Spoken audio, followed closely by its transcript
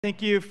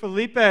Thank you,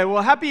 Felipe.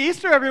 Well, happy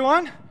Easter,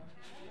 everyone.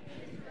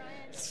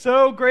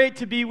 So great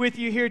to be with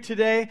you here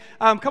today.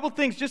 A couple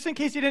things, just in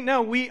case you didn't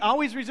know, we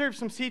always reserve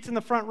some seats in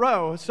the front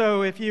row.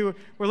 So if you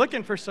were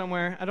looking for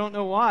somewhere, I don't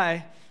know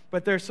why,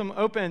 but there's some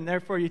open there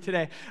for you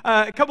today.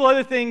 A couple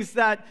other things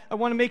that I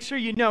want to make sure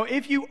you know.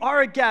 If you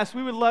are a guest,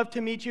 we would love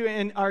to meet you,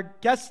 and our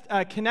guest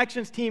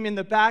connections team in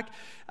the back,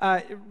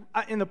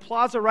 in the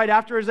plaza right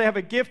afterwards, they have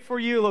a gift for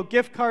you, a little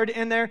gift card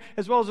in there,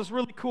 as well as this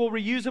really cool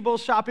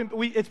reusable shopping.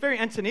 It's very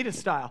Encinitas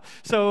style.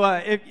 So,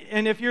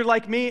 if you're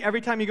like me, every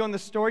time you go in the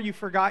store, you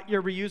forgot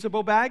your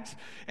reusable bags.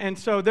 And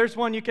so there's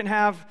one you can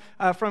have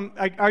from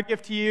our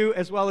gift to you,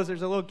 as well as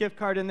there's a little gift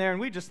card in there, and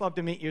we'd just love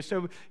to meet you.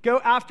 So go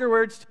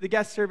afterwards to the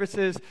guest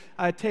services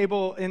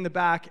table in the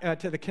back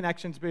to the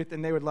connections booth,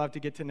 and they would love to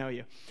get to know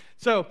you.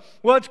 So,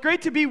 well, it's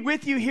great to be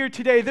with you here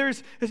today.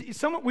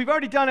 We've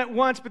already done it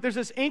once, but there's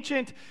this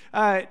ancient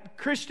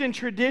Christian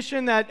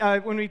tradition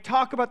that when we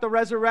talk about the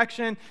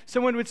resurrection,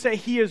 someone would say,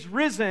 "He is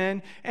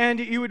risen,"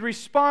 and you would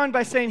respond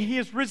by saying, "He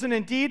is risen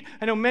indeed."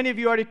 I know many of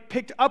you already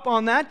picked up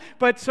on that,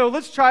 but so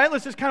let's try it.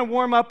 Let's just kind of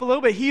warm up a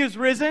little bit. He is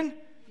risen.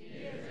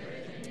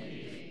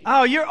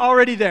 Oh, you're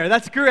already there.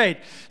 That's great.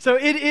 So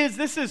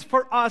this is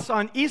for us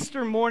on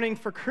Easter morning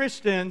for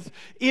Christians,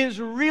 is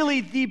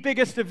really the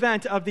biggest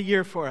event of the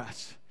year for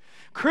us.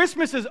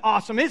 Christmas is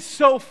awesome. It's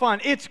so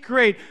fun. It's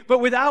great. But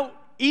without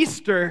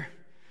Easter,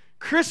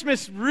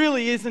 Christmas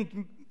really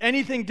isn't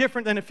anything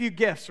different than a few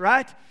gifts,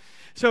 right?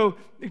 So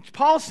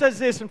Paul says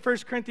this in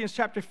 1 Corinthians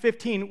chapter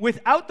 15,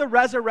 without the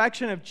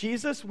resurrection of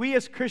Jesus, we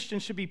as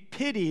Christians should be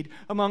pitied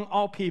among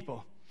all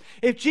people.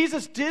 If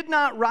Jesus did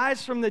not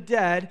rise from the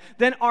dead,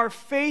 then our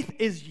faith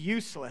is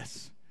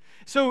useless.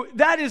 So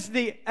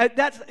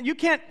you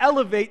can't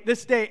elevate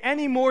this day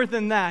any more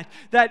than that.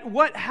 That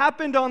what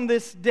happened on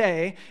this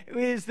day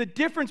is the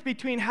difference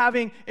between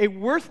having a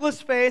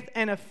worthless faith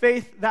and a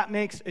faith that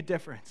makes a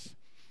difference.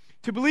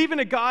 To believe in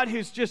a God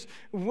who's just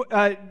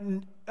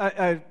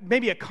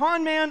maybe a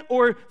con man,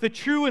 or the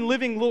true and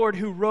living Lord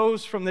who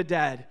rose from the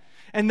dead.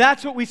 And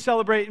that's what we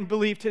celebrate and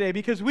believe today,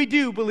 because we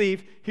do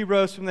believe he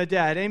rose from the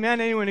dead.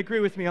 Amen? Anyone agree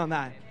with me on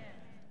that?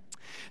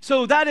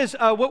 So that is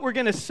what we're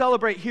going to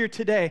celebrate here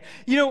today.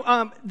 You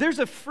know, there's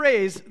a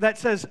phrase that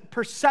says,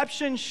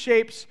 perception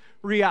shapes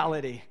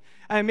reality.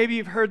 Maybe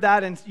you've heard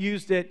that and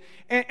used it.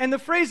 And the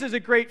phrase is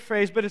a great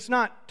phrase, but it's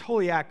not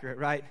totally accurate,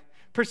 right?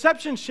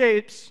 Perception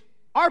shapes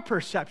our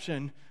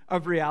perception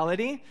of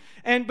reality.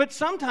 But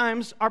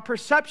sometimes our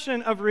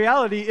perception of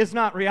reality is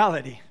not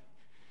reality.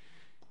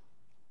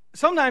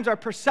 Sometimes our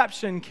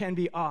perception can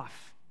be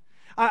off.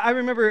 I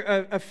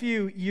remember a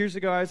few years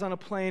ago, I was on a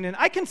plane, and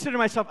I consider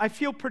myself, I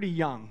feel pretty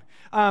young.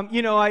 I'm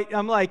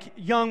like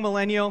young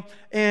millennial,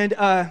 and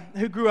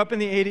who grew up in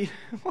the 80s.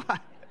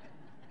 What?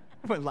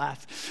 What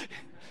last?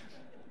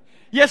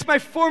 Yes, my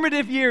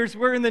formative years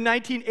were in the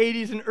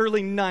 1980s and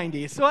early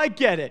 90s, so I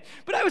get it.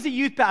 But I was a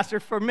youth pastor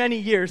for many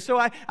years, so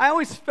I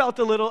always felt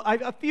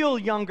I feel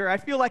younger. I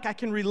feel like I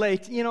can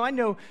relate. You know, I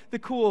know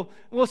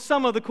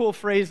some of the cool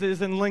phrases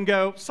and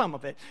lingo, some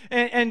of it.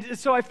 And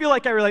so I feel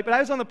like I relate. But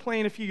I was on the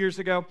plane a few years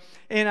ago,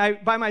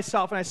 and by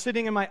myself, and I was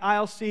sitting in my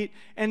aisle seat,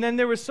 and then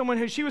there was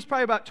someone she was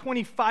probably about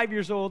 25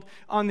 years old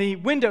on the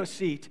window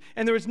seat,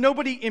 and there was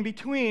nobody in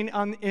between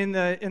in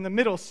the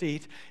middle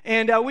seat.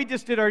 And we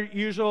just did our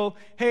usual,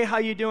 "Hey,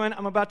 how you doing?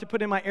 I'm about to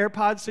put in my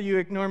AirPods, so you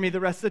ignore me the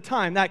rest of the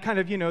time." That kind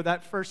of,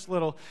 that first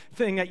little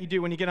thing that you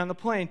do when you get on the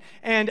plane.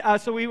 And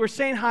so we were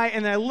saying hi,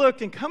 and then I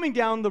looked, and coming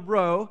down the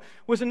row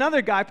was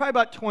another guy, probably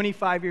about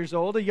 25 years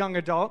old, a young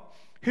adult,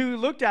 who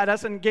looked at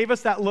us and gave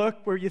us that look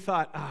where you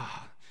thought,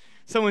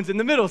 someone's in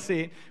the middle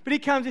seat. But he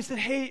comes, he said,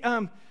 "Hey,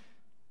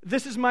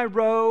 this is my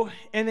row."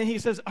 And then he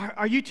says,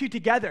 are you two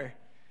together?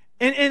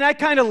 And I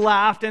kind of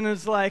laughed and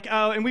was like,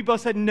 "Oh," and we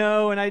both said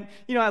no, and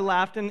I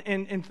laughed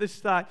and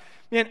just thought,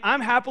 man,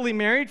 I'm happily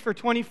married for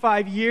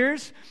 25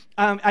 years.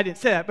 I didn't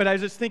say that, but I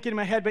was just thinking in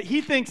my head, but he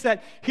thinks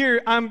that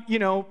here I'm,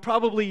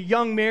 probably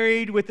young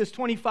married with this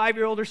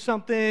 25-year-old or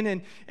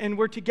something, and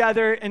we're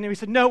together. And we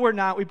said, "No, we're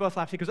not." We both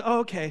laughed. He goes, "Oh,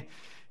 okay."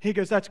 He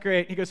goes, "That's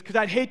great." He goes, "Because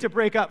I'd hate to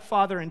break up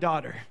father and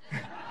daughter."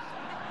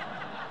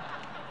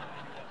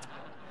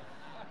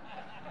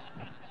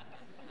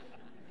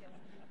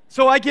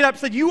 So I get up and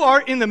said, "You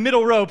are in the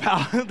middle row,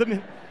 pal."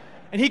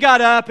 And he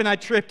got up, and I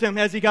tripped him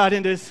as he got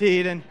into his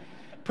seat and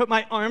put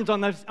my arms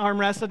on this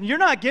armrest. And "You're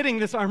not getting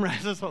this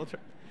armrest this whole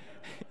trip."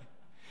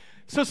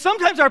 So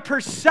sometimes our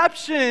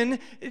perception,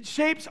 it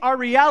shapes our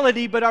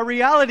reality, but our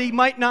reality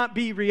might not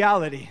be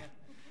reality.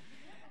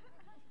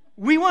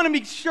 We want to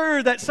make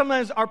sure that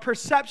sometimes our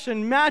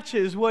perception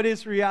matches what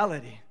is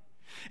reality.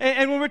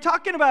 And when we're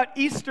talking about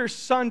Easter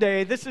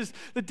Sunday, this is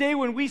the day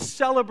when we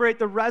celebrate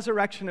the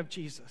resurrection of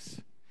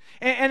Jesus.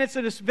 And it's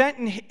an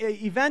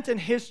event in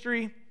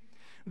history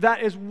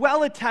that is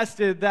well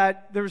attested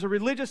that there was a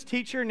religious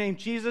teacher named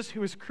Jesus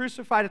who was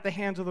crucified at the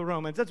hands of the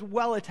Romans. That's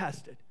well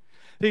attested.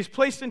 That he's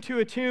placed into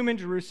a tomb in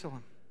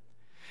Jerusalem.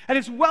 And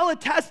it's well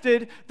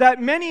attested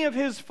that many of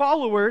his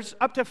followers,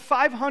 up to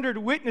 500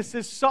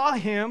 witnesses, saw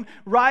him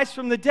rise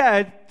from the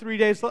dead 3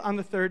 days on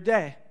the third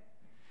day.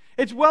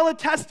 It's well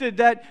attested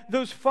that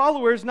those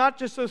followers, not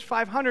just those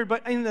 500,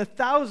 but in the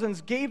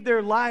thousands, gave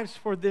their lives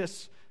for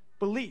this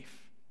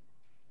belief.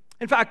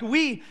 In fact,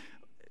 we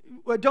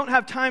don't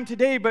have time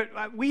today,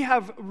 but we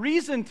have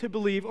reason to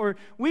believe, or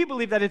we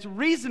believe that it's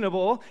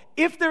reasonable,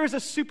 if there is a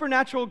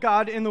supernatural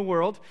God in the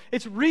world,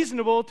 it's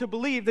reasonable to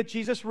believe that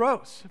Jesus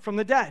rose from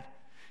the dead.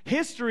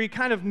 History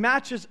kind of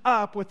matches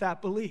up with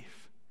that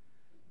belief.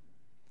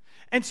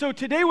 And so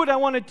today what I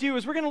want to do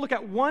is we're going to look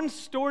at one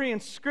story in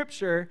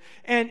Scripture,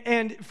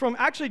 and from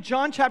actually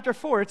John chapter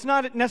 4. It's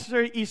not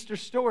necessarily an Easter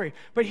story,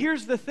 but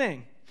here's the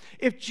thing.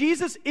 If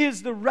Jesus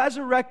is the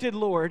resurrected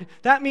Lord,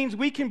 that means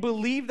we can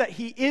believe that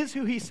he is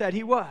who he said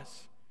he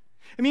was.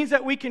 It means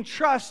that we can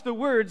trust the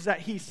words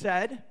that he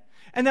said,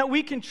 and that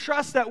we can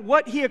trust that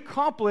what he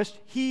accomplished.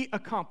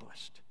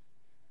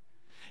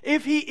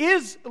 If he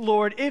is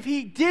Lord, if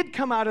he did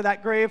come out of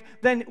that grave,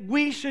 then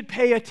we should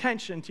pay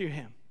attention to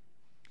him.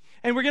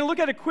 And we're going to look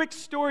at a quick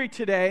story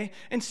today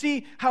and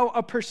see how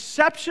a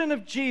perception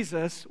of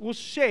Jesus will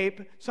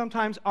shape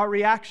sometimes our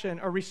reaction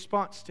or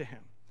response to him.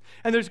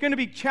 And there's going to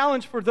be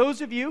challenge for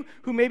those of you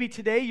who maybe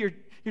today you're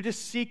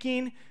just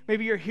seeking,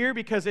 maybe you're here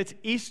because it's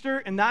Easter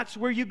and that's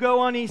where you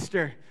go on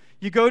Easter.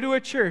 You go to a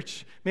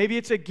church. Maybe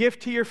it's a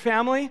gift to your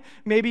family.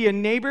 Maybe a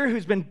neighbor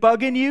who's been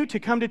bugging you to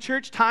come to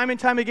church time and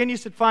time again. You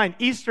said, fine,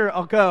 Easter,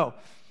 I'll go.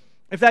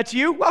 If that's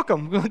you,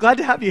 welcome. We're glad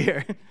to have you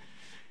here.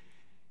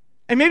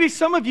 And maybe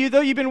some of you, though,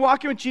 you've been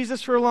walking with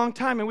Jesus for a long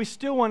time, and we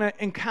still want to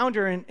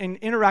encounter and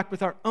interact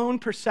with our own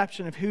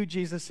perception of who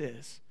Jesus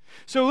is.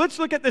 So let's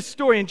look at this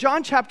story. In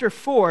John chapter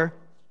 4,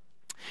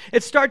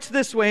 it starts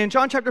this way. In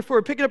John chapter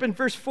 4, pick it up in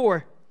verse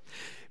 4.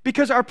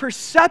 Because our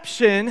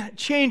perception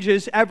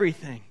changes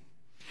everything.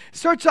 It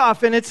starts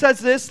off, and it says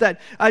this, that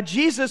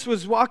Jesus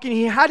was walking.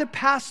 He had to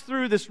pass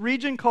through this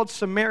region called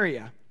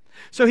Samaria.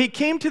 So he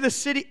came to a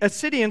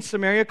city in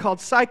Samaria called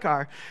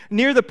Sychar,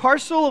 near the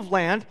parcel of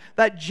land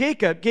that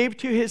Jacob gave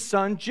to his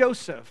son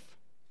Joseph.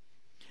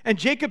 And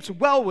Jacob's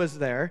well was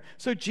there.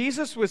 So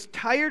Jesus was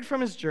tired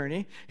from his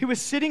journey. He was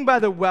sitting by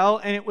the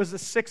well, and it was the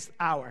 6th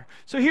hour.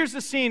 So here's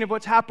the scene of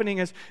what's happening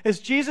as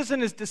Jesus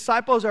and his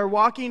disciples are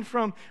walking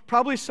from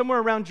probably somewhere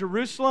around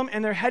Jerusalem,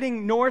 and they're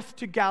heading north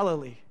to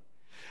Galilee.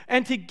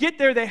 And to get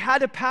there, they had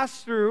to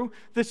pass through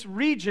this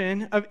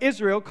region of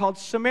Israel called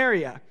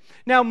Samaria.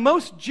 Now,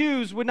 most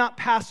Jews would not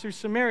pass through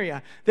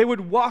Samaria. They would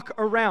walk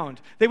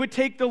around. They would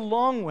take the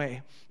long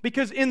way.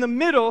 Because in the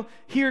middle,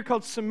 here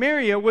called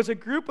Samaria, was a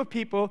group of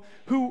people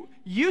who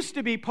used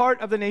to be part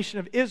of the nation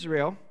of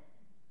Israel.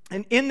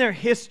 And in their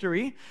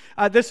history,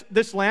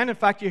 this land, in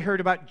fact, you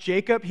heard about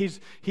Jacob.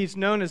 He's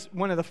known as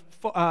one of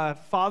the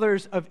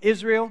fathers of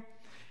Israel.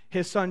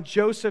 His son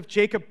Joseph,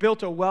 Jacob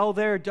built a well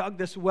there, dug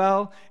this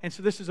well, and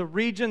so this is a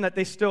region that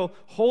they still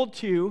hold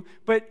to.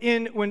 But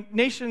when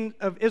nation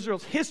of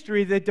Israel's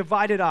history, they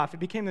divided off. It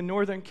became the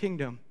northern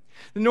kingdom.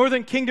 The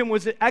northern kingdom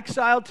was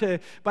exiled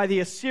by the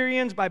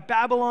Assyrians, by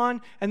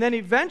Babylon, and then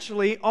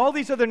eventually all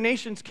these other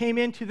nations came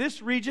into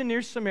this region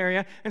near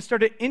Samaria and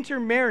started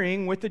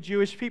intermarrying with the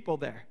Jewish people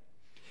there.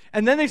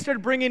 And then they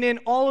started bringing in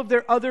all of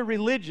their other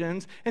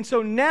religions. And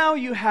so now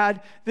you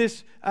had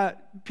this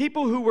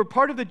people who were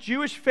part of the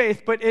Jewish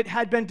faith, but it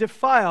had been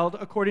defiled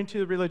according to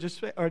the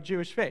religious or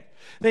Jewish faith.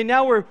 They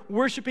now were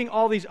worshiping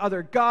all these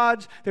other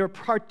gods. They were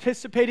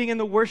participating in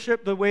the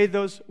worship the way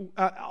those,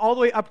 all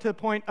the way up to the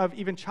point of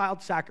even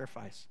child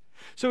sacrifice.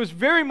 So it was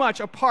very much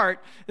a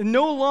part,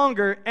 no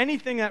longer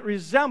anything that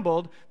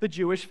resembled the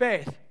Jewish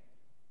faith.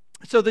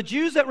 So the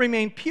Jews that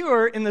remained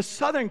pure in the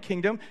southern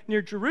kingdom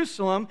near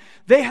Jerusalem,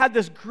 they had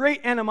this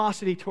great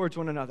animosity towards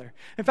one another.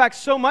 In fact,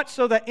 so much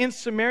so that in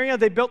Samaria,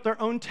 they built their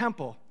own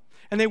temple.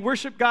 And they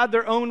worshiped God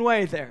their own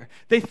way there.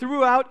 They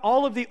threw out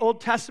all of the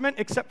Old Testament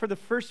except for the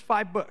first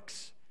 5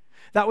 books.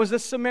 That was the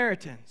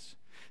Samaritans.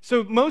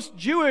 So most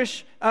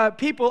Jewish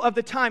people of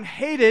the time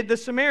hated the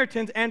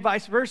Samaritans and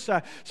vice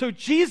versa. So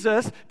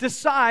Jesus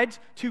decides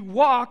to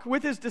walk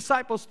with his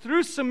disciples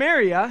through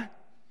Samaria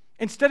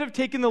instead of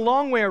taking the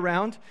long way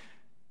around.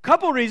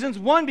 Couple reasons.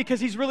 One, because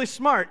he's really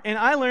smart. And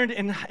I learned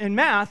in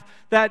math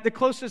that the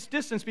closest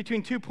distance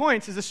between 2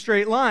 points is a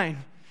straight line.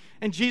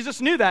 And Jesus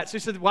knew that. So he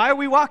said, why are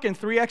we walking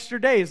 3 extra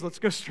days? Let's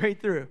go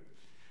straight through.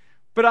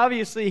 But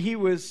obviously, he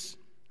was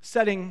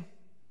setting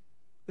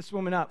this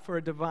woman up for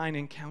a divine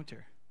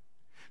encounter.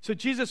 So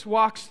Jesus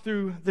walks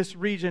through this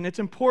region. It's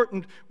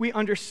important we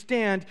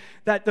understand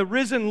that the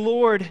risen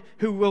Lord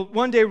who will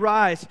one day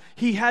rise,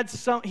 he had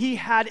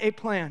a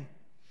plan.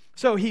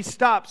 So he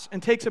stops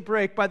and takes a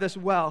break by this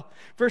well.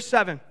 Verse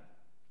 7,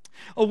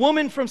 a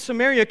woman from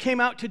Samaria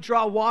came out to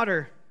draw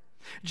water.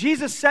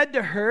 Jesus said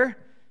to her,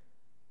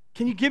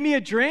 can you give me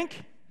a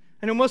drink?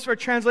 I know most of our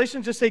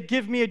translations just say,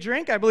 give me a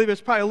drink. I believe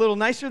it's probably a little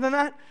nicer than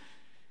that.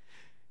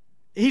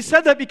 He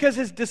said that because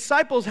his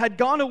disciples had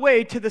gone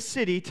away to the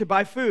city to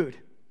buy food.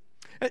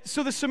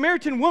 So the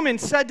Samaritan woman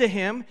said to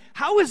him,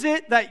 how is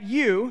it that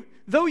you,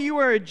 though you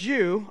are a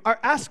Jew, are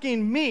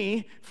asking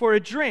me for a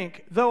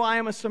drink, though I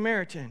am a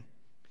Samaritan?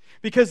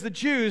 Because the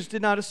Jews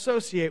did not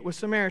associate with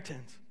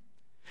Samaritans.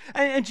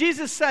 And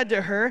Jesus said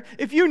to her,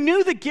 if you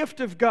knew the gift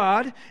of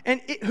God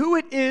and who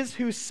it is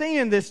who's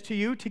saying this to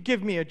you to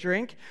give me a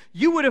drink,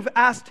 you would have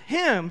asked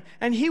him,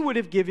 and he would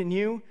have given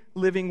you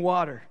living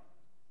water.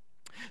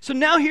 So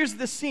now here's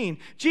the scene.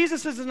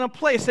 Jesus is in a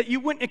place that you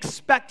wouldn't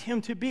expect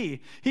him to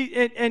be.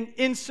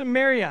 In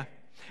Samaria.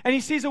 And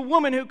he sees a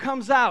woman who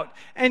comes out,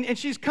 and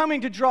she's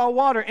coming to draw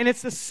water, and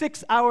it's the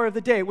 6th hour of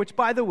the day, which,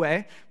 by the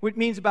way,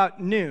 means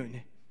about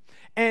noon.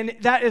 And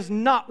that is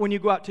not when you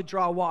go out to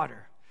draw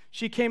water.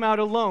 She came out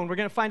alone. We're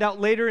going to find out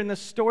later in the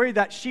story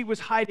that she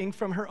was hiding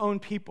from her own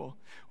people,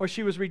 or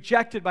she was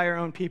rejected by her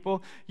own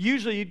people.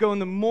 Usually you'd go in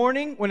the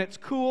morning when it's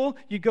cool.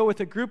 You'd go with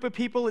a group of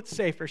people. It's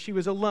safer. She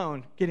was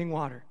alone getting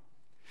water.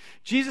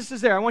 Jesus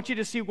is there. I want you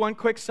to see one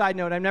quick side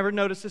note. I've never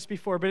noticed this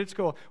before, but it's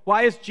cool.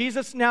 Why is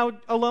Jesus now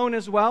alone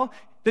as well?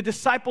 The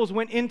disciples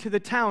went into the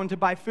town to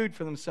buy food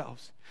for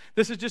themselves.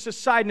 This is just a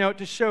side note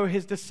to show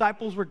his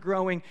disciples were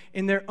growing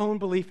in their own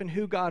belief in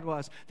who God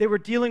was. They were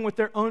dealing with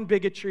their own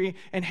bigotry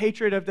and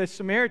hatred of the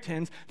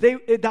Samaritans.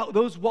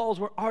 Those walls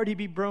were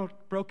already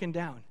broken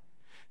down.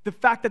 The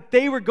fact that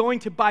they were going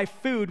to buy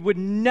food would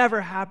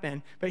never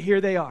happen, but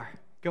here they are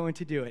going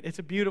to do it. It's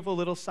a beautiful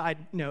little side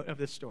note of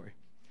this story.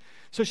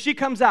 So she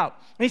comes out,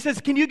 and he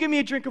says, can you give me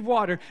a drink of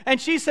water? And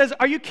she says,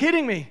 are you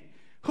kidding me?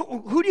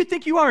 Who do you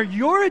think you are?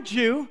 You're a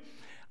Jew.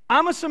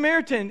 I'm a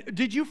Samaritan.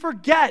 Did you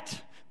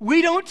forget?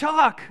 We don't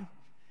talk.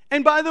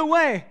 And by the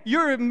way,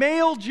 you're a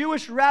male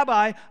Jewish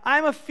rabbi.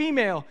 I'm a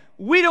female.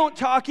 We don't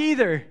talk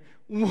either.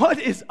 What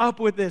is up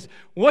with this?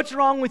 What's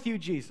wrong with you,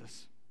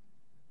 Jesus?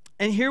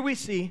 And here we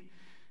see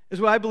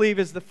is what I believe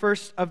is the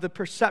first of the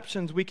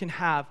perceptions we can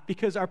have,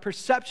 because our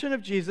perception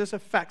of Jesus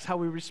affects how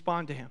we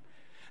respond to him.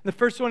 And the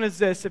first one is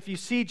this: if you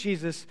see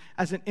Jesus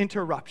as an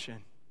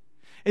interruption.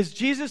 Is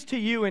Jesus to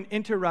you an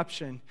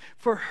interruption?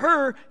 For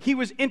her, he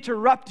was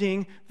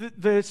interrupting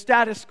the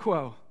status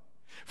quo.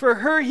 For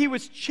her, he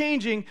was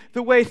changing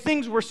the way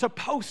things were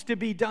supposed to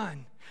be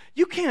done.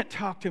 You can't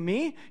talk to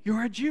me.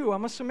 You're a Jew.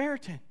 I'm a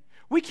Samaritan.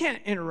 We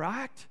can't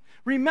interact.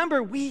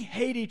 Remember, we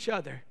hate each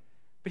other.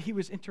 But he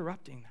was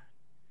interrupting that.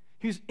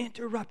 He was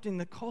interrupting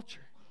the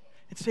culture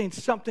and saying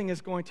something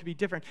is going to be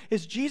different.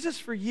 Is Jesus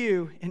for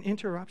you an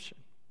interruption?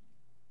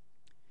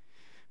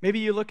 Maybe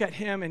you look at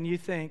him and you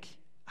think,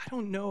 I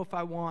don't know if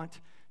I want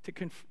to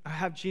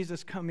have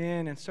Jesus come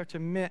in and start to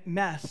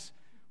mess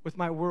with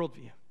my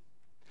worldview.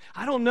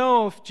 I don't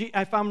know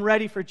if I'm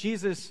ready for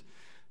Jesus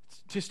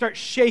to start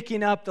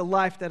shaking up the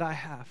life that I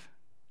have.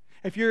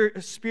 If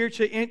you're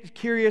spiritually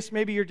curious,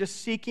 maybe you're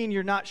just seeking,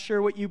 you're not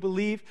sure what you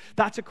believe,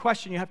 that's a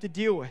question you have to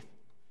deal with.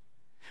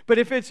 But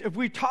if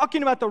we're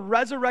talking about the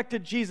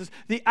resurrected Jesus,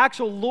 the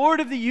actual Lord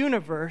of the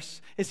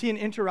universe, is he an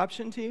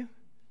interruption to you?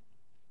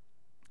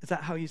 Is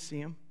that how you see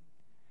him?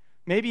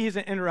 Maybe he's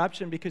an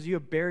interruption because you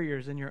have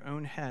barriers in your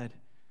own head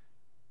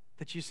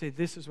that you say,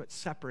 this is what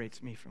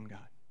separates me from God.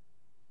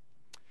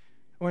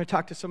 I want to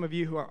talk to some of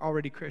you who are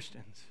already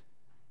Christians.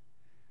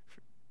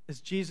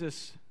 Is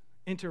Jesus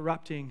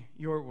interrupting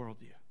your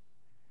worldview?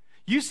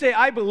 You say,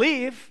 I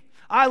believe,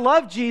 I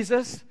love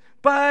Jesus,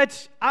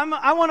 but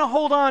I want to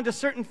hold on to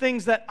certain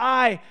things that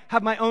I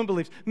have my own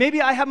beliefs.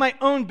 Maybe I have my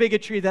own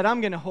bigotry that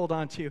I'm going to hold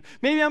on to.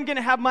 Maybe I'm going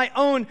to have my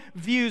own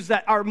views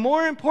that are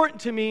more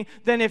important to me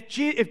than if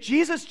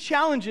Jesus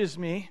challenges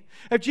me,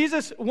 if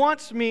Jesus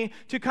wants me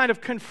to kind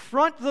of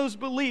confront those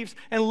beliefs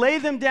and lay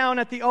them down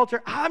at the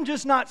altar, I'm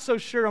just not so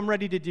sure I'm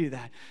ready to do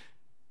that.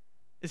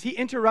 Is he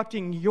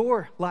interrupting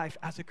your life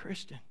as a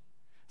Christian?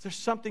 Is there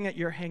something that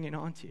you're hanging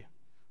on to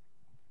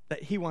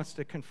that he wants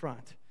to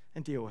confront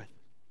and deal with?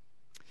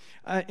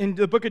 In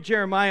the book of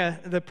Jeremiah,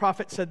 the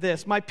prophet said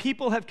this: my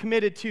people have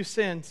committed 2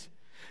 sins.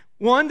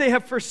 One, they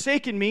have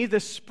forsaken me, the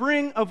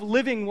spring of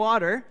living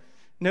water.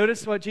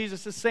 Notice what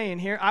Jesus is saying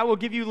here. I will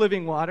give you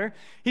living water.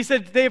 He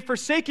said, they have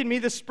forsaken me,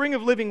 the spring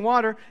of living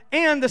water.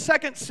 And the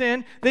second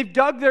sin, they've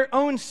dug their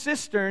own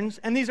cisterns,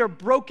 and these are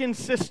broken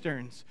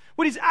cisterns.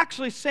 What he's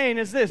actually saying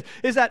is this,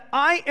 is that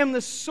I am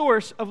the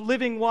source of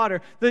living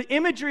water. The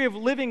imagery of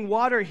living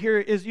water here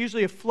is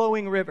usually a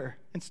flowing river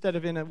instead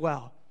of in a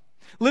well.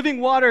 Living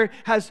water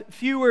has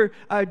fewer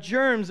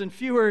germs and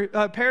fewer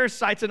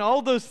parasites and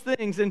all those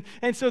things.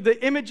 And so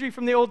the imagery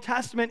from the Old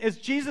Testament is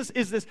Jesus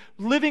is this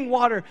living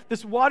water,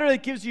 this water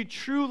that gives you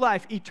true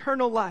life,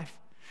 eternal life.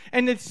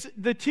 And it's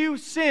the 2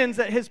 sins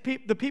that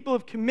the people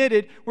have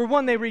committed were,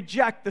 one, they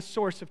reject the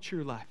source of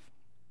true life.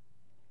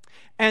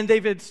 And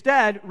they've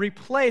instead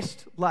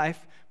replaced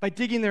life by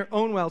digging their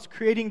own wells,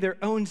 creating their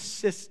own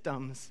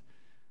systems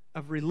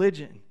of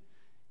religion.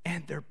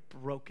 And they're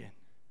broken.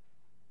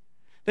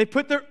 They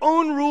put their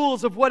own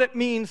rules of what it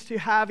means to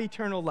have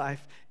eternal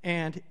life,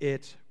 and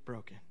it's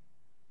broken.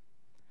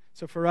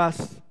 So for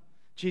us,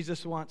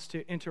 Jesus wants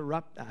to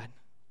interrupt that,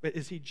 but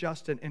is he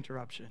just an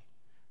interruption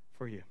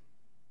for you?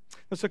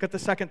 Let's look at the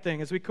second thing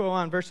as we go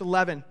on, verse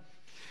 11.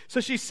 So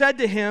she said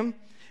to him,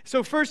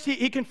 so first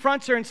he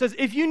confronts her and says,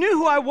 if you knew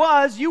who I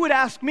was, you would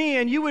ask me,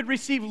 and you would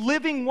receive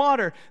living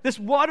water, this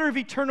water of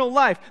eternal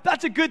life.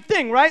 That's a good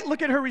thing, right?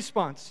 Look at her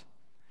response.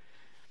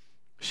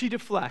 She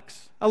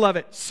deflects. I love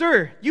it.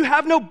 Sir, you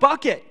have no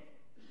bucket.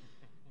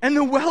 and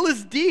the well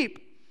is deep.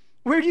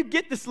 Where do you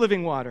get this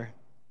living water?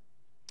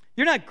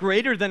 You're not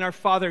greater than our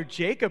father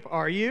Jacob,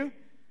 are you?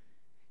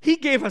 He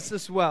gave us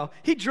this well.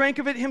 He drank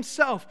of it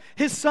himself,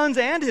 his sons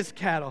and his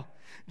cattle.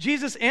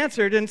 Jesus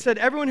answered and said,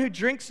 everyone who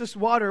drinks this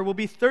water will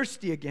be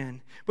thirsty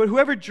again. But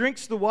whoever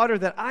drinks the water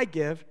that I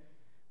give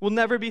will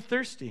never be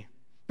thirsty.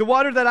 The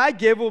water that I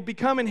give will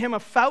become in him a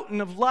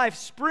fountain of life,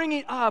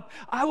 springing up.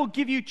 I will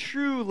give you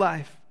true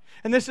life.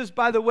 And this is,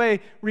 by the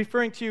way,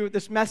 referring to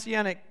this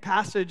messianic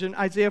passage in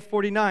Isaiah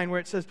 49, where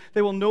it says,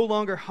 they will no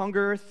longer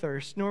hunger or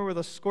thirst, nor will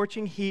the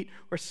scorching heat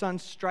or sun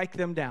strike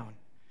them down.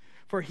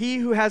 For he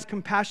who has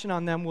compassion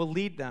on them will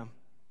lead them,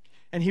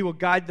 and he will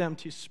guide them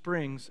to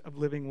springs of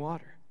living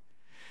water.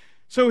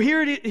 So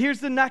here's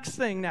the next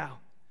thing now.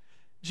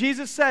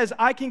 Jesus says,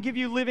 I can give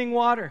you living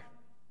water.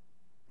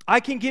 I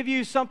can give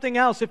you something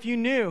else if you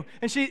knew.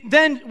 And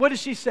then what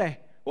does she say?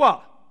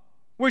 Well,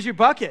 where's your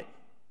bucket?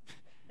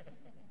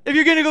 If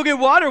you're going to go get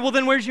water, well,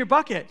 then where's your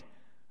bucket?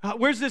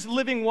 Where's this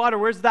living water?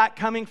 Where's that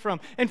coming from?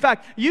 In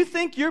fact, you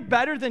think you're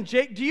better than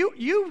Jacob? Do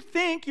you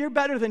think you're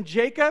better than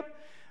Jacob?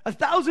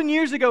 1,000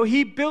 years ago,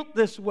 he built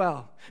this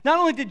well. Not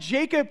only did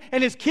Jacob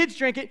and his kids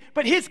drink it,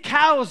 but his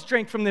cows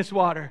drank from this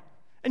water.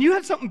 And you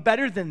have something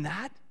better than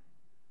that?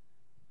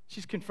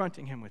 She's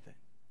confronting him with it.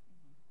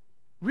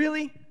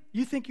 Really?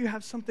 You think you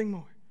have something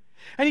more?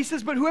 And he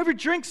says, but whoever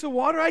drinks the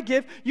water I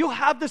give, you'll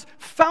have this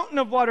fountain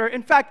of water.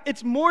 In fact,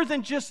 it's more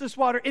than just this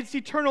water. It's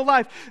eternal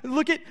life.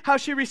 Look at how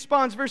she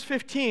responds, verse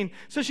 15.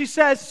 So she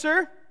says,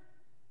 sir,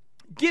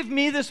 give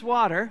me this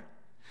water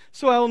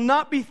so I will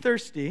not be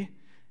thirsty,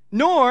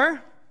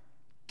 nor,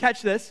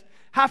 catch this,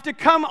 have to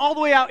come all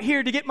the way out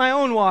here to get my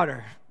own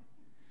water.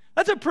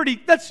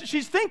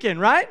 She's thinking,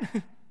 right?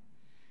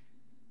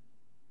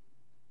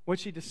 What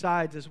she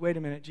decides is, wait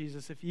a minute,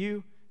 Jesus, if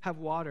you have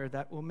water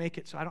that will make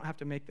it so I don't have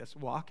to make this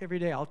walk every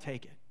day, I'll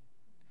take it.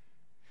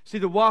 See,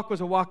 the walk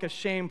was a walk of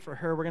shame for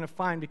her, we're going to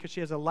find, because she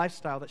has a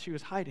lifestyle that she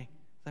was hiding,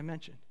 as I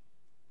mentioned.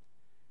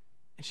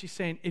 And she's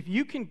saying, if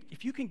you can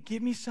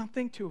give me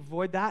something to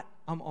avoid that,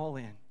 I'm all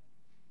in.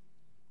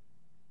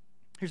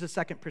 Here's a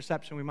second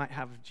perception we might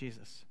have of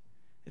Jesus.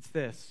 It's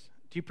this.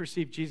 Do you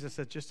perceive Jesus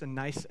as just a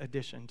nice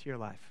addition to your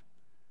life?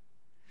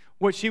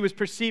 What she was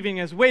perceiving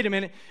as, wait a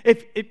minute,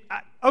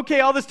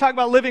 okay, all this talk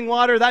about living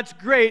water, that's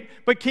great,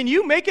 but can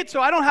you make it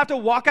so I don't have to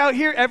walk out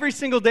here every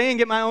single day and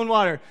get my own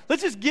water?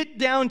 Let's just get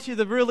down to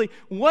the really,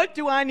 what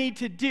do I need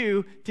to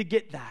do to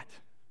get that?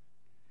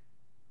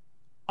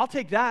 I'll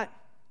take that.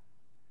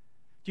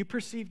 Do you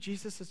perceive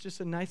Jesus as just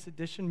a nice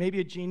addition, maybe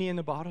a genie in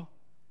the bottle?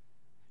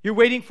 You're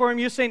waiting for him,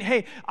 you're saying,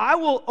 hey, I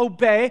will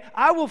obey,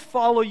 I will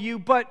follow you,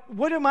 but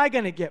what am I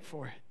going to get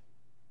for it?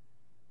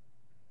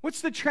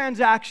 What's the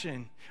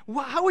transaction?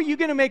 How are you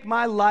going to make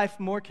my life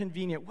more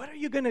convenient? What are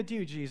you going to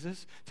do,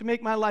 Jesus, to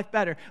make my life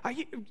better?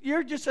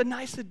 You're just a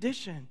nice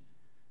addition.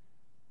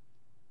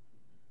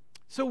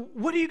 So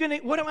what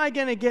am I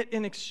going to get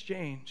in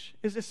exchange?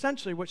 Is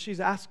essentially what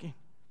she's asking.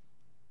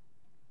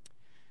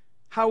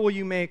 How will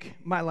you make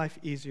my life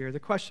easier? The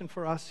question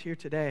for us here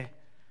today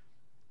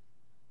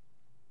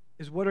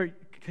is, what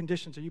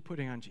conditions are you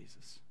putting on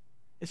Jesus?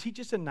 Is he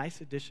just a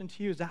nice addition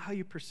to you? Is that how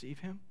you perceive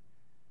him?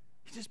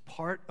 He's just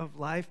part of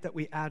life that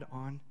we add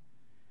on.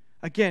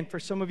 Again, for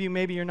some of you,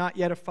 maybe you're not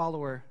yet a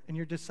follower and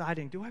you're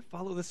deciding, do I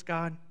follow this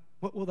God?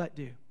 What will that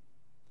do?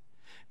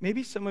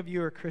 Maybe some of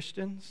you are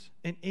Christians,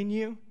 and in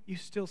you, you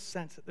still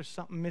sense that there's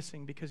something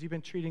missing because you've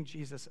been treating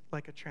Jesus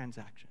like a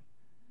transaction.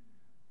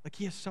 Like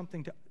he has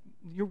something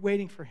you're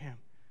waiting for him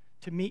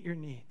to meet your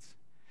needs.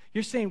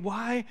 You're saying,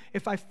 why,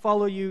 if I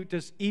follow you,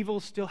 does evil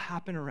still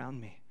happen around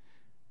me?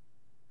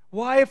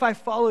 Why, if I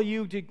follow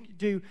you,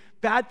 do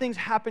bad things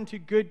happen to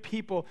good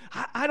people?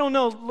 I don't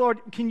know, Lord,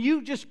 can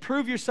you just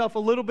prove yourself a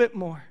little bit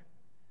more?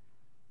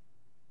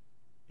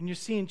 And you're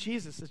seeing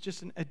Jesus as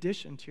just an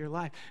addition to your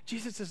life.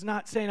 Jesus is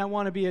not saying, I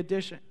want to be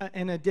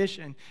an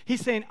addition. He's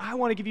saying, I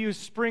want to give you a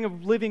spring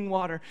of living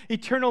water,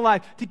 eternal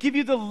life, to give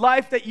you the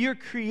life that you're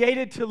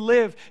created to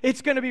live.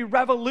 It's going to be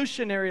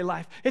revolutionary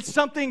life. It's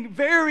something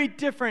very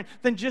different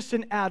than just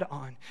an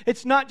add-on.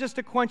 It's not just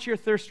to quench your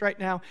thirst right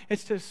now.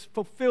 It's to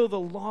fulfill the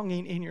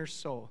longing in your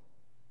soul.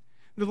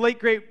 The late,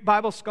 great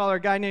Bible scholar,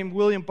 a guy named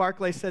William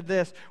Barclay, said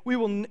this: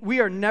 we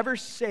are never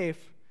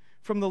safe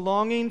from the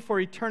longing for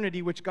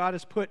eternity which God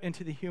has put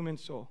into the human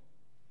soul.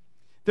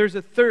 There's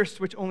a thirst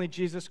which only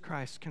Jesus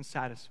Christ can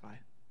satisfy.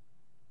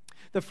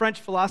 The French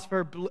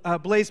philosopher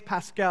Blaise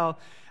Pascal,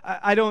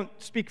 I don't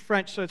speak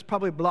French, so it's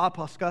probably Blaise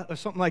Pascal or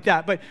something like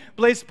that, but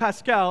Blaise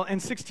Pascal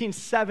in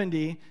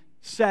 1670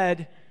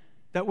 said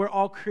that we're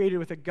all created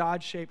with a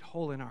God-shaped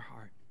hole in our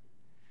heart.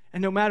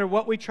 And no matter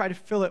what we try to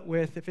fill it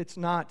with, if it's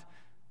not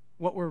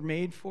what we're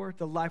made for,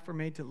 the life we're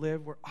made to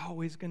live, we're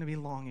always going to be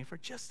longing for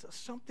just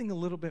something a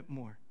little bit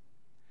more.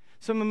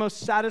 Some of the most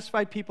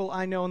satisfied people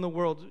I know in the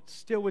world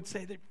still would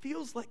say that it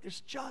feels like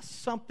there's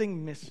just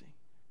something missing.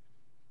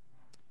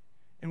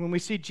 And when we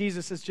see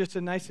Jesus as just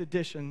a nice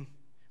addition,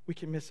 we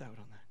can miss out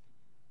on that.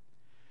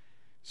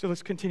 So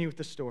let's continue with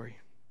the story.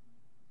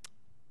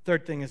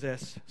 Third thing is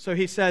this. So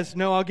he says,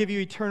 no, I'll give you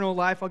eternal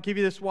life. I'll give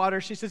you this water.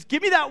 She says,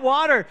 give me that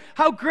water.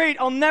 How great.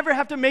 I'll never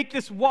have to make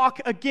this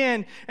walk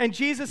again. And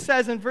Jesus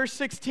says in verse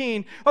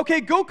 16, okay,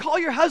 go call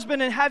your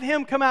husband and have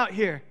him come out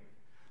here.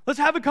 Let's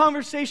have a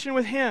conversation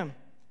with him.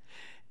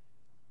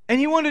 And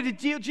he wanted to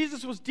deal,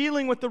 Jesus was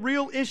dealing with the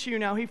real issue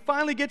now. He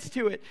finally gets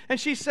to it. And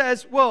she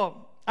says,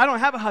 well, I don't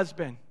have a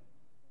husband.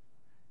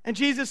 And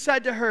Jesus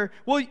said to her,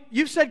 well,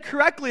 you've said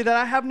correctly that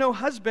I have no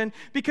husband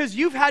because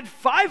you've had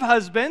 5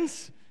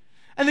 husbands.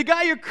 And the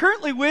guy you're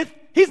currently with,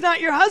 he's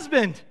not your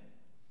husband.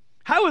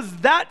 How is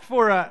that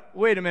for a,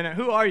 wait a minute,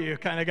 who are you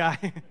kind of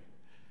guy?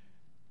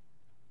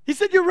 He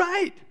said, you're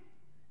right.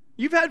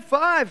 You've had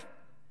 5.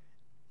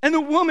 And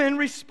the woman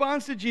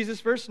responds to Jesus,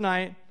 verse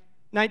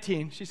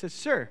 19. She says,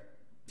 sir,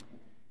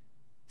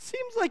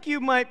 seems like you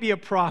might be a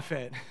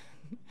prophet.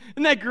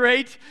 Isn't that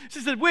great? She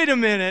said, wait a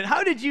minute.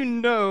 How did you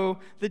know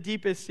the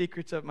deepest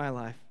secrets of my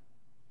life?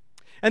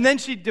 And then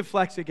she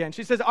deflects again.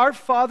 She says, our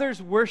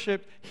fathers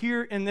worshiped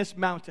here in this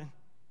mountain.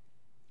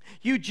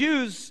 You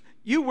Jews,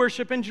 you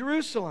worship in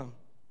Jerusalem.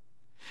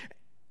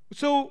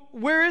 So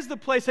where is the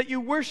place that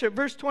you worship?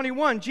 Verse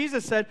 21,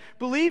 Jesus said,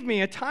 believe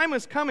me, a time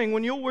is coming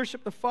when you'll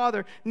worship the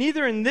Father,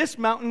 neither in this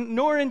mountain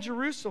nor in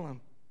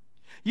Jerusalem.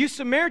 You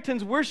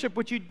Samaritans worship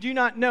what you do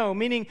not know,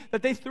 meaning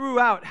that they threw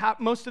out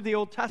most of the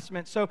Old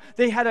Testament. So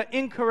they had an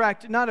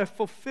incorrect, not a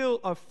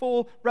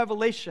full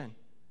revelation.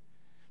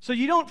 So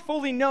you don't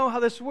fully know how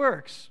this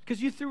works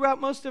because you threw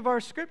out most of our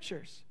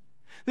scriptures.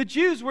 The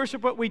Jews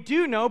worship what we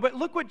do know, but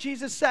look what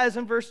Jesus says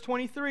in verse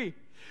 23.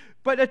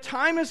 But a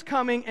time is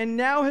coming and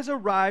now has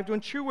arrived when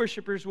true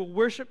worshipers will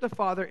worship the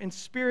Father in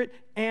spirit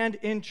and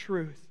in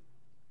truth.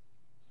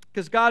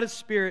 Because God is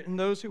spirit, and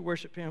those who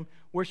worship him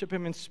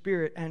in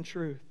spirit and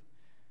truth.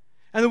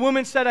 And the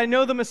woman said, I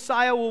know the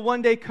Messiah will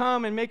one day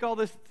come and make all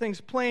these things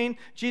plain.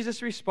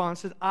 Jesus'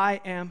 response is, I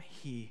am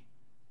he.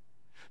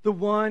 The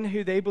one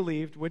who they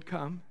believed would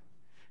come,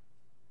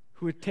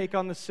 who would take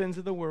on the sins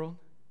of the world,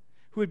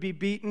 who would be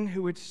beaten,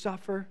 who would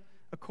suffer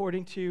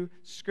according to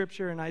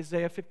Scripture in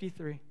Isaiah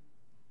 53,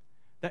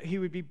 that he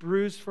would be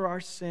bruised for our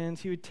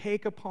sins. He would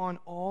take upon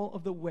all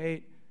of the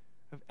weight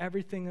of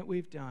everything that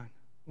we've done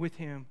with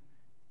him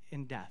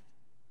in death.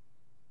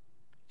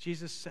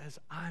 Jesus says,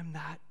 I'm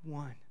that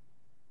one.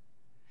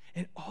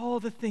 And all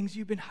the things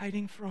you've been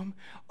hiding from,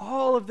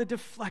 all of the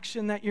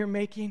deflection that you're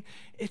making,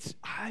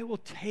 I will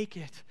take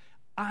it.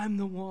 I'm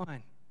the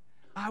one.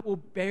 I will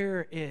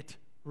bear it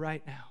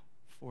right now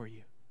for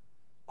you.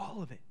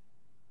 All of it.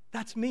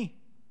 That's me.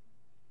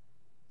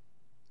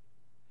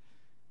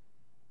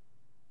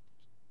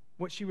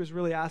 What she was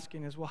really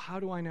asking is, well, how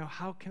do I know?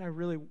 How can I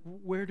really,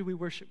 where do we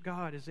worship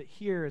God? Is it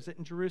here? Is it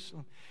in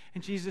Jerusalem?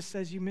 And Jesus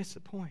says, you miss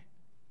the point.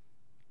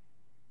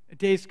 A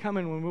day is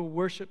coming when we'll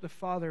worship the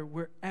Father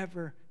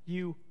wherever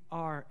you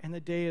are, and the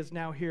day is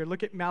now here.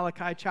 Look at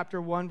Malachi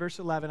chapter 1, verse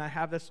 11. I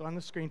have this on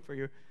the screen for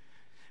you.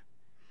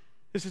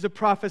 This is a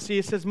prophecy.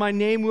 It says, my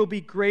name will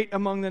be great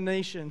among the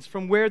nations,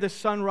 from where the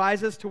sun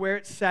rises to where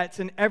it sets.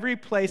 In every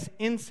place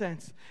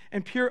incense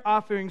and pure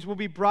offerings will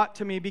be brought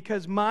to me,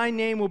 because my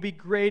name will be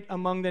great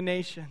among the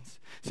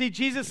nations. See,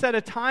 Jesus said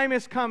a time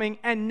is coming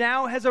and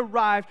now has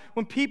arrived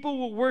when people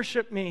will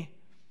worship me.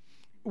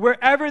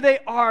 Wherever they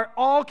are,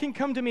 all can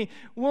come to me.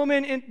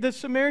 Woman, the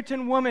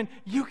Samaritan woman,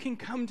 you can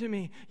come to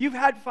me. You've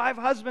had 5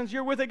 husbands.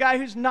 You're with a guy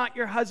who's not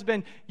your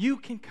husband. You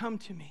can come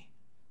to me.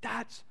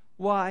 That's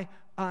why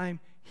I'm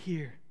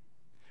here.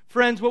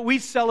 Friends, what we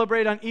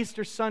celebrate on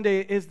Easter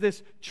Sunday is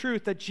this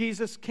truth that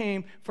Jesus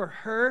came for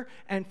her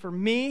and for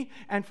me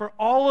and for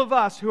all of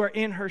us who are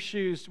in her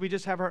shoes. We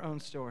just have our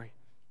own story.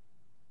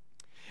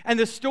 And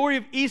the story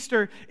of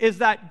Easter is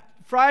that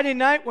Friday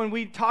night when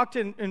we talked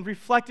and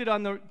reflected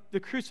on the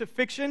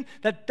crucifixion,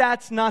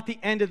 that's not the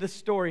end of the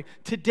story.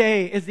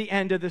 Today is the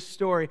end of the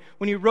story.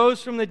 When he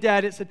rose from the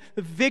dead, it said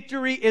the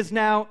victory is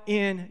now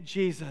in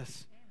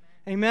Jesus.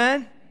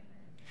 Amen?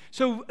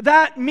 So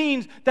that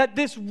means that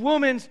this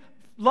woman's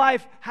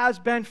life has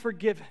been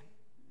forgiven.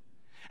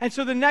 And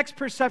so the next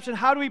perception,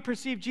 how do we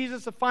perceive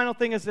Jesus? The final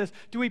thing is this: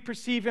 do we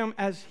perceive him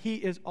as he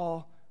is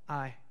all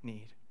I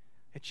need?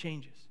 It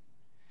changes.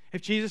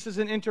 If Jesus is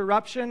an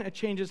interruption, it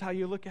changes how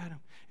you look at him.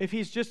 If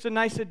he's just a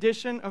nice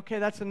addition, okay,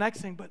 that's the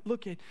next thing. But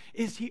look at,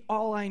 is he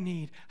all I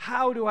need?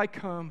 How do I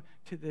come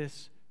to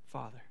this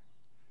Father?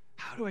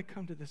 How do I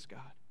come to this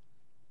God?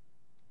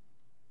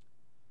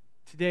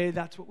 Today,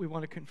 that's what we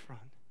want to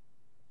confront.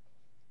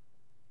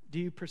 Do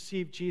you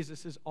perceive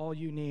Jesus as all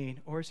you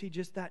need? Or is he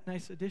just that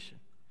nice addition?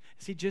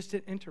 Is he just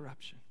an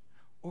interruption?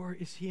 Or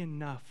is he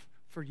enough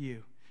for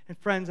you? And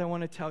friends, I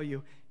want to tell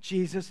you,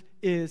 Jesus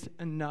is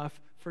enough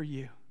for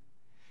you.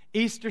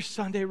 Easter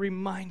Sunday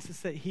reminds us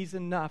that he's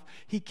enough.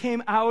 He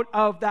came out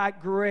of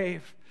that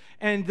grave,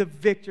 and the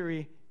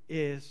victory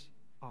is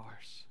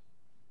ours.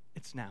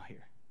 It's now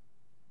here.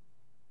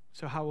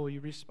 So how will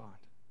you respond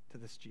to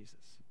this Jesus?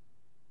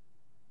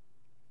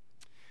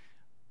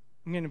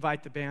 I'm going to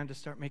invite the band to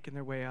start making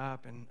their way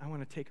up, and I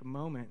want to take a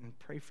moment and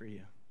pray for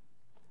you.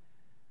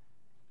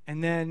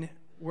 And then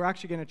we're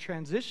actually going to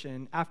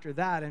transition after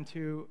that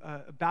into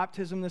a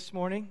baptism this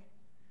morning.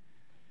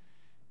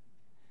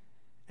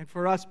 And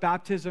for us,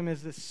 baptism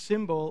is the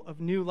symbol of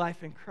new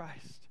life in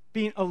Christ,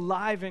 being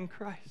alive in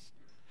Christ.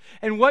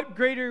 And what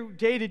greater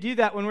day to do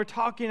that when we're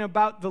talking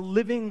about the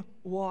living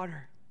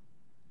water?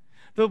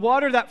 The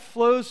water that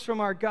flows from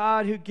our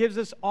God who gives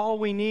us all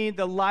we need,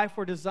 the life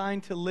we're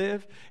designed to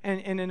live. And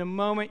in a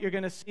moment, you're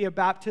going to see a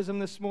baptism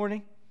this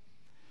morning.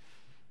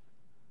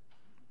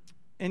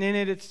 And in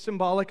it, it's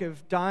symbolic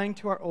of dying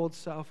to our old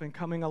self and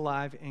coming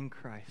alive in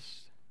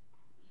Christ,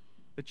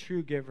 the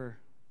true giver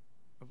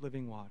of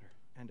living water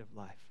and of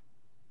life.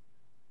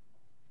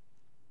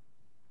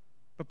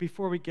 But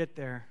before we get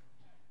there,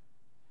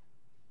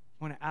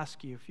 I want to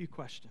ask you a few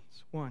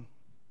questions. One,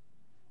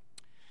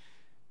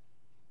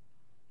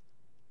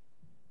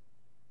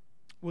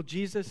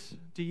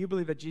 do you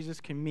believe that Jesus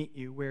can meet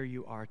you where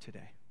you are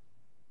today?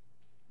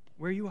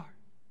 Where you are.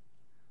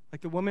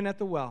 Like the woman at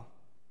the well,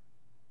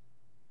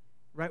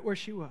 right where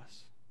she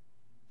was.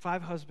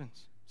 5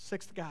 husbands,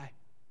 6th guy,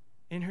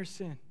 in her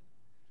sin.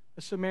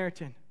 A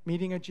Samaritan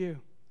meeting a Jew.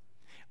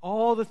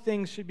 All the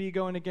things should be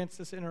going against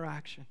this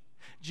interaction.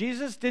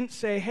 Jesus didn't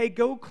say, hey,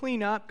 go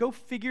clean up, go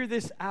figure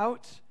this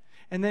out,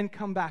 and then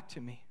come back to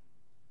me.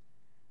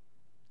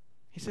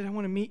 He said, I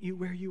want to meet you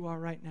where you are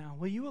right now.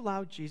 Will you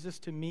allow Jesus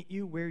to meet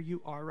you where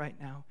you are right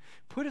now?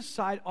 Put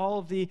aside all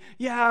of the,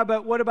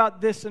 but what about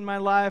this in my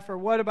life? Or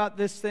what about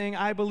this thing?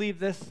 I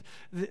believe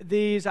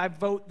these, I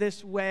vote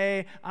this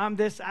way, I'm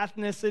this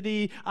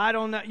ethnicity, I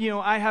don't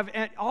know, I have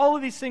all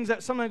of these things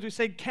that sometimes we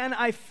say, can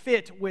I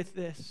fit with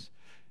this?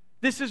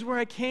 This is where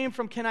I came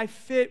from. Can I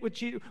fit with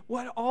Jesus?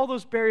 What all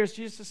those barriers?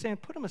 Jesus is saying,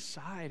 put them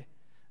aside.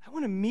 I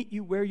want to meet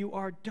you where you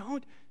are.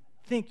 Don't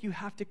think you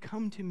have to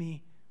come to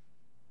me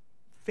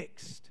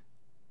fixed.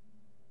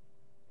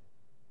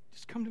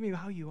 Just come to me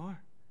how you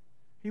are.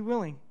 Be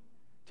willing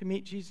to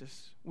meet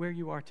Jesus where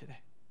you are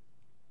today.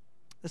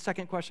 The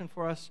second question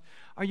for us,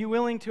 are you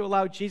willing to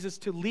allow Jesus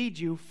to lead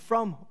you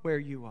from where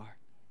you are?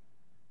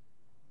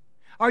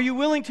 Are you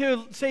willing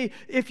to say,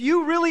 if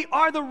you really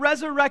are the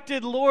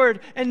resurrected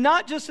Lord and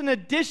not just an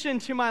addition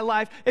to my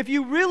life, if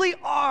you really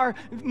are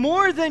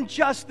more than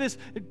just this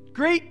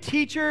great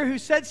teacher who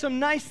said some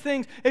nice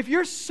things, if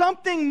you're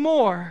something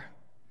more,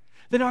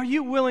 then are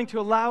you willing to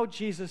allow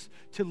Jesus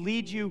to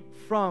lead you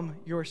from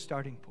your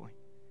starting point?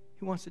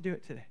 He wants to do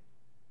it today.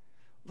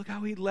 Look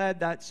how he led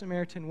that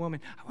Samaritan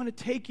woman. I want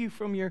to take you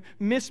from your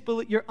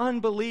misbelief, your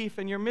unbelief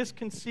and your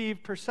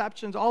misconceived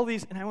perceptions, all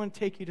these, and I want to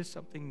take you to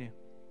something new.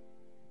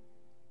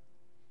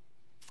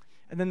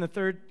 And then the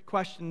third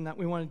question that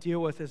we want to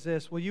deal with is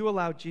this. Will you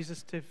allow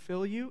Jesus to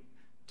fill you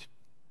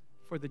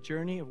for the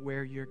journey of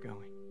where you're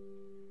going?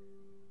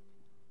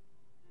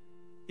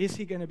 Is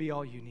he going to be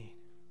all you need?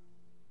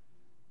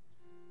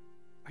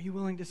 Are you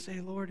willing to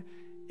say, Lord,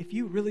 if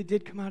you really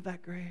did come out of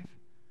that grave,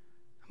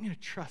 I'm going to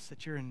trust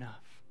that you're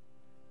enough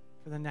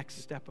for the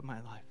next step of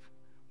my life,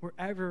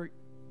 wherever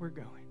we're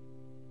going.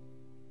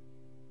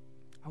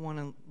 I want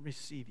to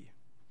receive you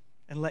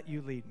and let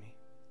you lead me.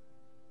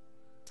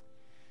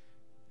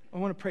 I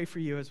want to pray for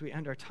you as we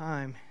end our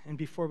time and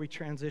before we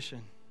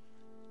transition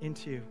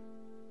into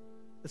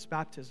this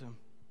baptism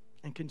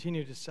and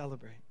continue to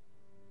celebrate.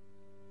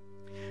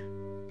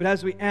 But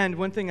as we end,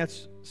 one thing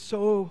that's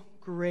so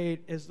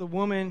great is the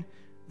woman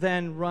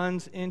then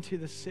runs into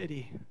the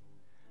city.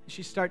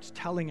 She starts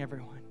telling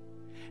everyone.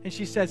 And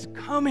she says,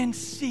 come and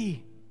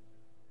see.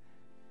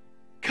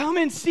 Come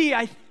and see.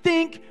 I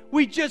think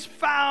we just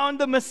found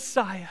the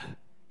Messiah.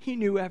 He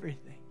knew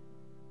everything.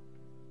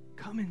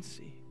 Come and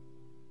see.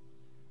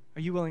 Are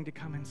you willing to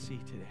come and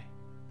see today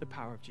the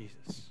power of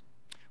Jesus?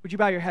 Would you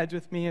bow your heads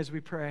with me as we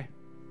pray?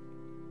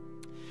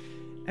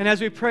 And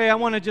as we pray, I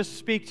want to just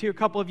speak to a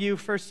couple of you.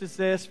 First is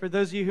this, for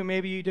those of you who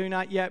maybe you do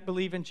not yet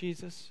believe in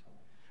Jesus,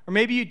 or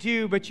maybe you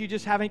do, but you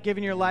just haven't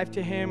given your life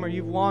to him, or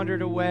you've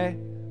wandered away,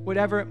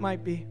 whatever it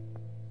might be.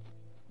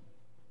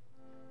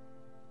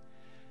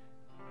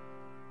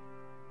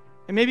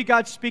 And maybe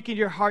God's speaking to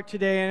your heart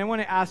today, and I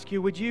want to ask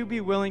you, would you be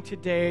willing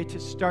today to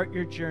start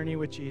your journey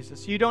with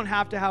Jesus? You don't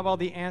have to have all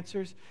the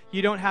answers.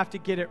 You don't have to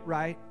get it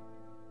right.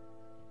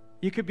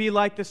 You could be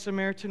like the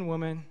Samaritan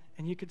woman,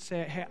 and you could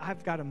say, hey,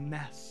 I've got a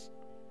mess.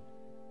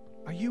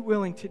 Are you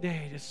willing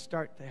today to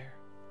start there?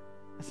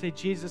 And say,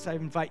 Jesus, I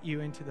invite you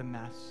into the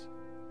mess.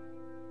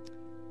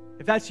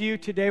 If that's you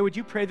today, would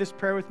you pray this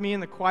prayer with me in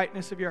the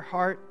quietness of your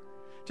heart?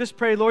 Just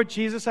pray, Lord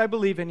Jesus, I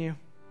believe in you.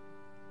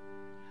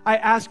 I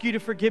ask you to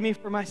forgive me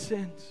for my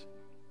sins.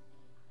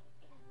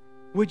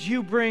 Would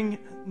you bring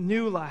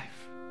new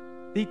life,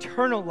 the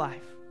eternal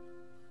life,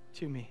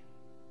 to me?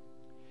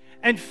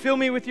 And fill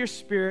me with your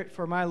Spirit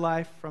for my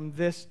life from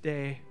this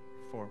day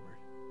forward.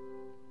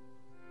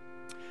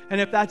 And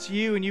if that's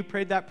you and you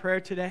prayed that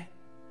prayer today,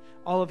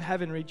 all of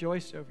heaven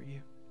rejoiced over you.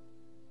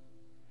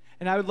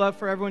 And I would love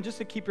for everyone just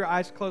to keep your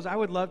eyes closed. I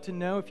would love to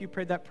know if you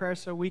prayed that prayer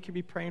so we could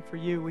be praying for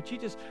you. Would you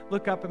just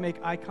look up and make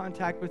eye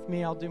contact with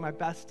me? I'll do my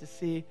best to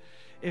see.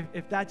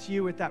 If that's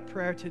you with that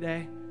prayer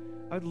today,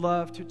 I would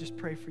love to just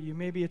pray for you.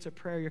 Maybe it's a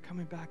prayer you're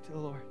coming back to the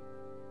Lord.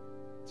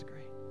 It's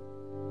great.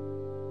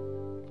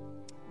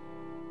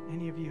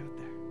 Any of you out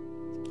there?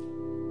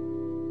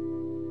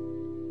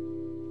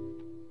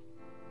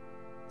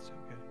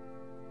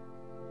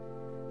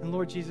 And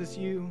Lord Jesus,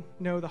 you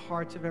know the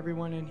hearts of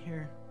everyone in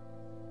here.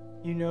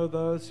 You know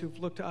those who've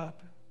looked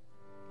up.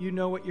 You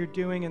know what you're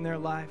doing in their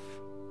life.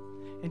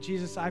 And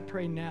Jesus, I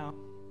pray now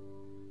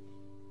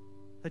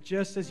that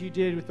just as you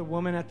did with the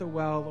woman at the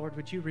well, Lord,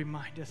 would you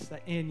remind us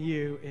that in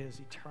you is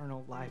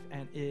eternal life,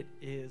 and it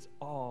is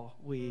all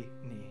we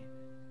need.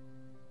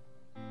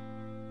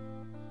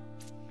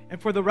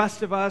 And for the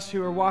rest of us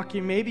who are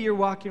walking, maybe you're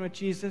walking with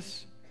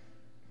Jesus,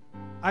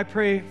 I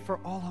pray for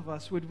all of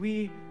us, would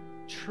we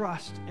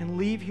trust and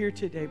leave here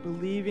today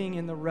believing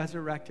in the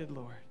resurrected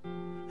Lord,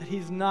 that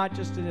he's not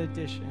just an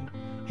addition.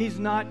 He's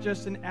not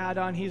just an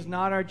add-on. He's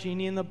not our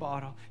genie in the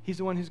bottle. He's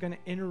the one who's going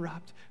to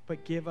interrupt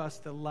but give us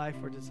the life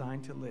we're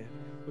designed to live.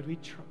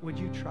 Would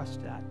you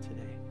trust that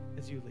today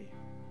as you leave?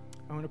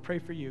 I want to pray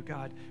for you,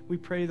 God. We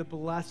pray the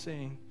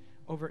blessing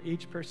over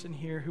each person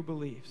here who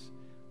believes.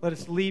 Let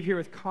us leave here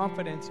with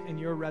confidence in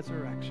your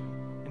resurrection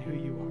and who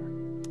you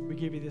are. We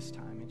give you this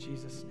time in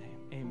Jesus' name.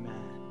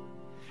 Amen.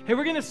 Hey,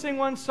 we're going to sing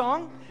one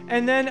song,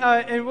 and then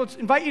and we'll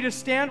invite you to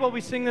stand while we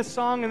sing this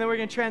song, and then we're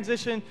going to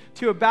transition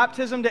to a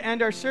baptism to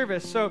end our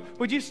service. So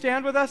would you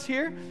stand with us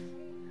here?